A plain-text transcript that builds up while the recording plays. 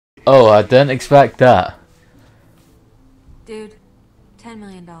Oh, I didn't expect that. Dude, $10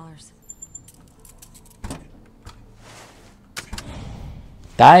 million.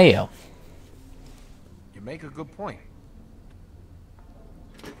 Damn. You make a good point.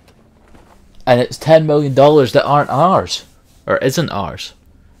 And it's $10 million that aren't ours. Or isn't ours.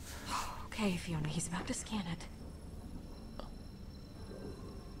 Okay, Fiona, he's about to scan it.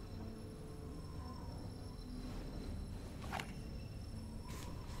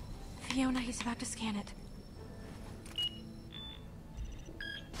 Fiona, he's about to scan it.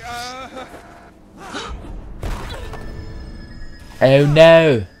 Oh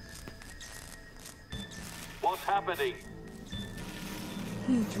no. What's happening?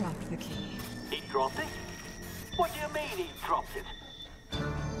 He dropped the key. He dropped it? What do you mean he dropped it?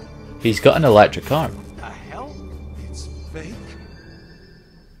 He's got an electric arm. What the hell? It's fake?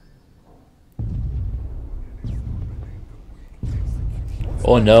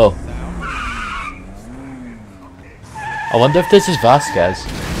 Oh no. I wonder if this is Vasquez.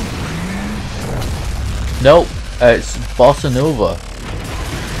 Nope, it's Bossa Nova.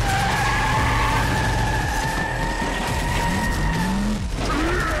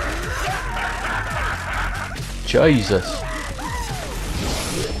 Jesus.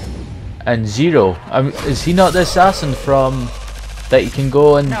 And Zero. Is he not the assassin from that you can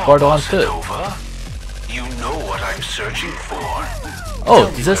go in Borderlands 2? You know what I'm searching for.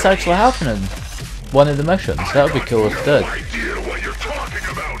 Oh, does this actually happen in one of the missions? That would be cool if it did. Idea what you're talking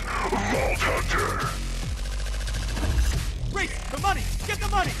about, Vault Hunter. Race! The money! Get the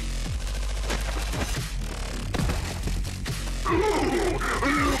money!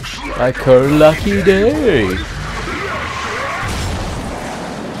 Like her lucky day.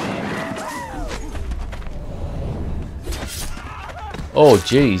 Oh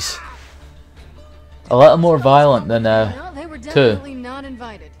jeez. A little more violent than No, they were 2. definitely not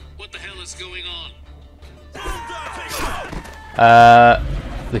invited. What the hell is going on?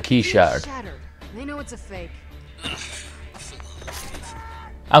 The key shattered. They know it's a fake.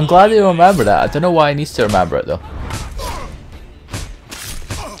 I'm glad you remember that. I don't know why he needs to remember it though.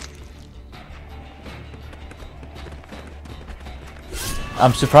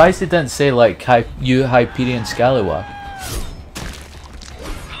 I'm surprised he didn't say like you Hyperion Scallywag.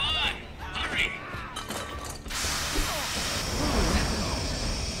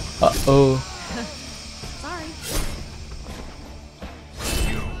 Uh-oh. Sorry.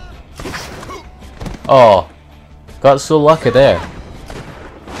 Oh. Got so lucky there.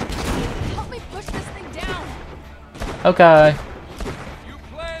 Help me push this thing down. Okay. You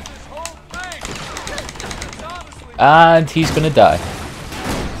planned this whole thing! It's honestly... And he's gonna die.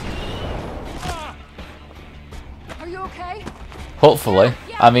 Are you okay? Hopefully.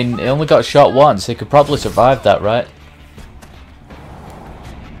 I mean, he only got shot once. He could probably survive that, right?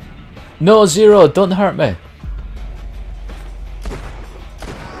 No, Zero, don't hurt me.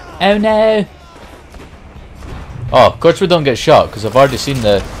 Oh no. Oh, of course we don't get shot, because I've already seen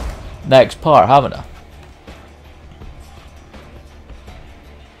the next part, haven't I?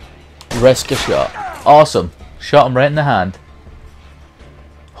 Risk a shot. Awesome. Shot him right in the hand.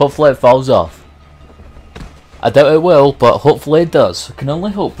 Hopefully it falls off. I doubt it will, but hopefully it does. I can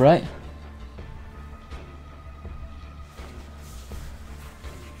only hope, right?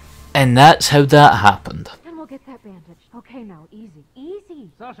 And that's how that happened. Then we'll get that bandage. Okay, now, easy.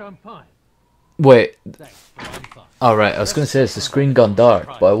 Easy. Sasha, I'm fine. Wait. Thanks, but I'm fine. Alright, I was going to say it's the screen gone dark,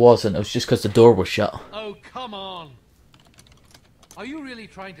 but it wasn't. It was just because the door was shut. Oh, come on! Are you really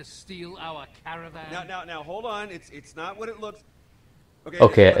trying to steal our caravan? Now, hold on. It's not what it looks.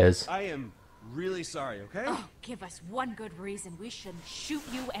 Okay, it is. I am really sorry. Okay. Oh, give us one good reason we shouldn't shoot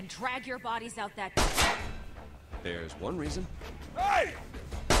you and drag your bodies out that... There's one reason. Hey!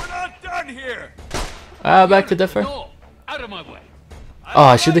 We're not done here! Back to differ. No, out of my way. Oh,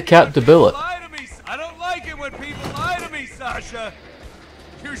 I should have kept the bullet. Lie to me. I don't like it when people lie to me, Sasha.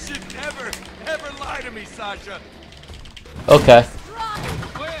 You should never, ever lie to me, Sasha. Okay.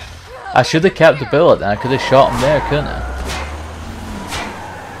 Where? I should have kept the bullet then. I could have shot him there, couldn't I?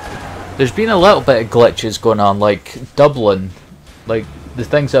 There's been a little bit of glitches going on, like doubling. Like, the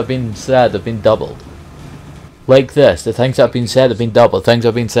things that have been said have been doubled. Like this, the things that have been said have been doubled. Things that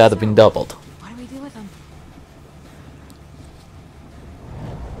have been said have been doubled. What do we do with them?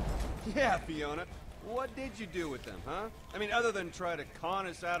 Yeah, Fiona. What did you do with them, huh? I mean, other than try to con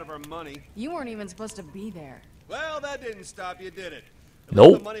us out of our money. You weren't even supposed to be there. Well, that didn't stop you, did it? At least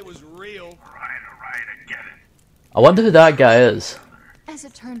Nope. The money was real. All right, I get it. I wonder who that guy is. As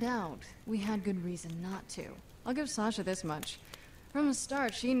it turned out, we had good reason not to. I'll give Sasha this much. From the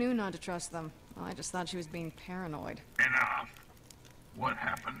start, she knew not to trust them. Well, I just thought she was being paranoid. Enough. what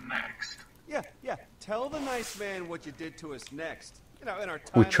happened next? Yeah. Tell the nice man what you did to us next. You know, in our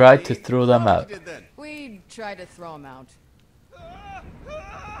time We of tried to need. throw them Tell 'em out. what you did then. We tried to throw him out.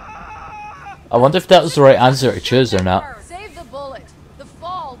 I wonder if that was the right answer to choose or not. Save the bullet. The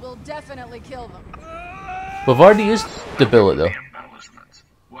fall will definitely kill them. We've already used the bullet though. Embellishments.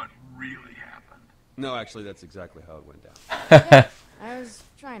 What really happened? No, actually, that's exactly how it went down. I was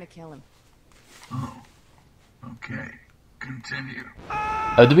trying to kill him. Oh, okay. Continue.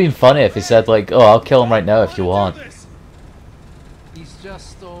 It would have been funny if he said like, "Oh, I'll kill him right now if you want." He's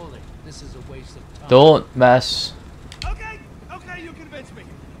just stalling. This is a waste of time. Don't mess. Okay, you convinced me.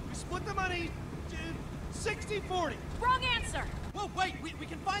 We split the money 60-40. Wrong answer! Whoa, wait, we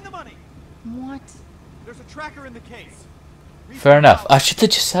can find the money. What? There's a tracker in the case. Fair enough. I should have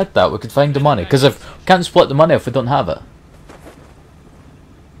just said that. We could find the money because if we can't split the money if we don't have it.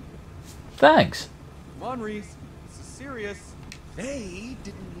 Thanks. Come on, Reese. This is serious. They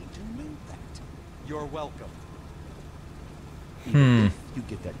didn't need to know that. You're welcome. Even if you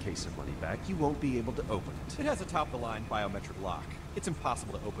get that case of money back, you won't be able to open it. It has a top-of-the-line biometric lock. It's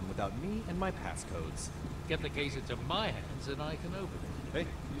impossible to open without me and my passcodes. Get the case into my hands and I can open it. Hey,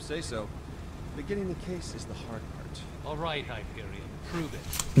 you say so. But getting the case is the hard part. All right, Hyperion. Prove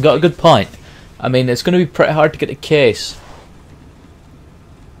it. You got a good point. I mean, it's going to be pretty hard to get a case.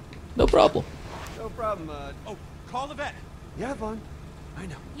 No problem. No problem, oh, call the vet. Yeah, Vaughn. I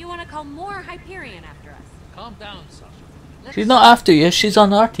know. You want to call more Hyperion after us? Calm down, Sasha. Let's She's not after you. She's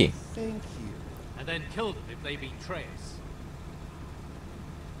on our team. Thank you. and then kill them if they betray us.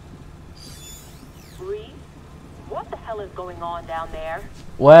 Reese, what the hell is going on down there?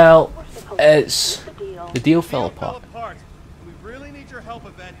 Well, it's the deal fell apart. We really need your help,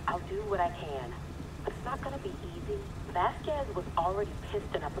 Yvette. I'll do what I can. But it's not gonna be easy. Vasquez was already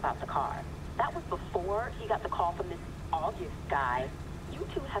pissed enough about the car. That was before he got the call from this August guy. You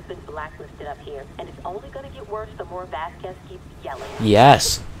two have been blacklisted up here, and it's only gonna get worse the more Vasquez keeps yelling.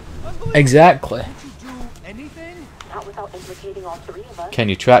 Yes, exactly. Did you do anything? Not without implicating all three of us. Can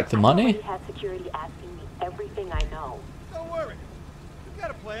you track the I money? already had security asking me everything I know. Don't worry. We've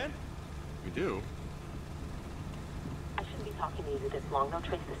got a plan. We do. I shouldn't be talking to you this long. They'll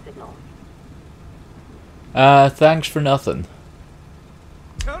trace the signal. Thanks for nothing.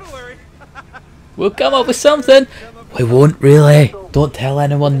 Don't worry. We'll come up with something. We won't really. Don't tell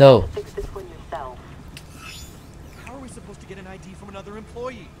anyone though. Fix this one yourself. How are we supposed to get an ID from another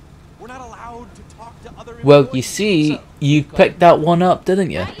employee? We're not allowed to talk to other employees. Well, you see, you picked that one up,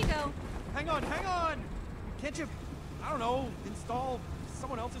 didn't you? Out you go. Hang on. Can't you, I don't know, install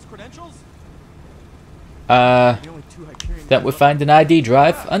someone else's credentials? The only two Hyperion That guys we left- find an ID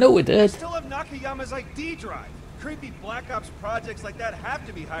drive? I know we We did. still have Nakayama's ID drive. Creepy Black Ops projects like that have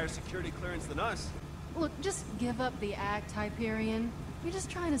to be higher security clearance than us. Look, just give up the act, Hyperion. You're just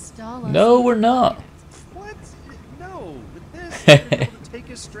trying to stall us. No, we're not. What? No, with this, you're gonna be able to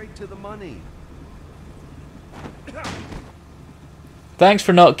take us straight to the money. Thanks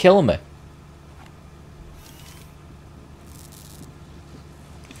for not killing me.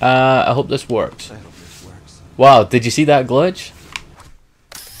 I hope this works. I hope this works. Wow, did you see that glitch?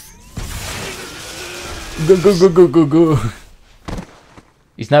 Go, go, go, go, go, go.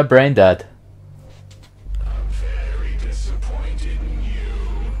 He's now brain dead. I'm very disappointed in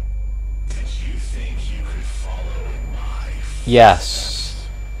you. Did you think you could follow in my Yes.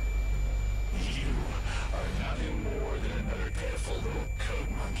 You are nothing more than another pitiful little code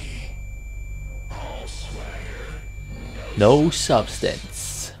monkey. All swagger, No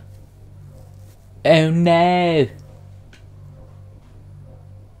substance. Oh no.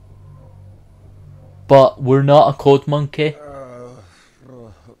 But we're not a code monkey.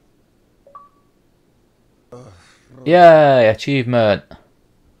 Yay, achievement.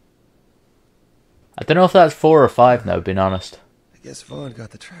 I don't know if that's 4 or 5 now, being honest. I guess Vaughn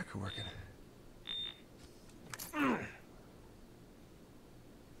got the tracker working.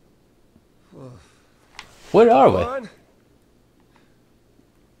 Where are we? Vaughn? Where'd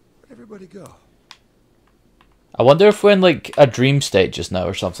everybody go? I wonder if we're in like a dream state just now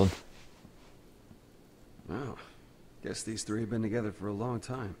or something. Oh, guess these three have been together for a long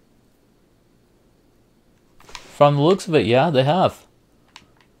time. From the looks of it, yeah, they have.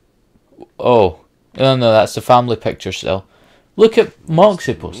 Oh, no, that's the family picture still. Look at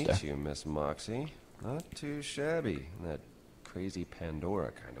Moxie poster. Meet you, Miss Moxie. Not too shabby in that crazy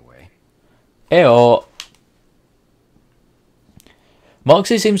Pandora kind of way. Eyo.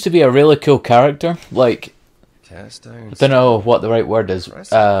 Moxie seems to be a really cool character. Like, Cast iron. I don't know what the right word is.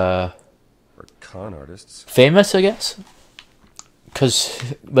 For con artists. Famous, I guess. Because,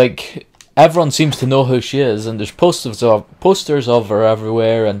 like, everyone seems to know who she is, and there's posters of her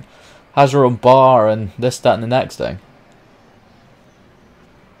everywhere, and has her own bar, and this, that, and the next thing.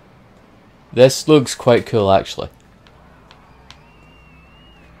 This looks quite cool, actually.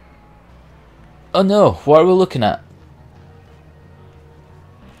 Oh no, what are we looking at?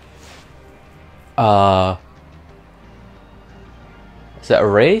 Is that a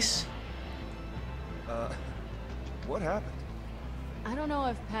race? What happened? I don't know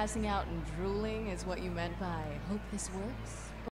if passing out and drooling is what you meant by hope this works.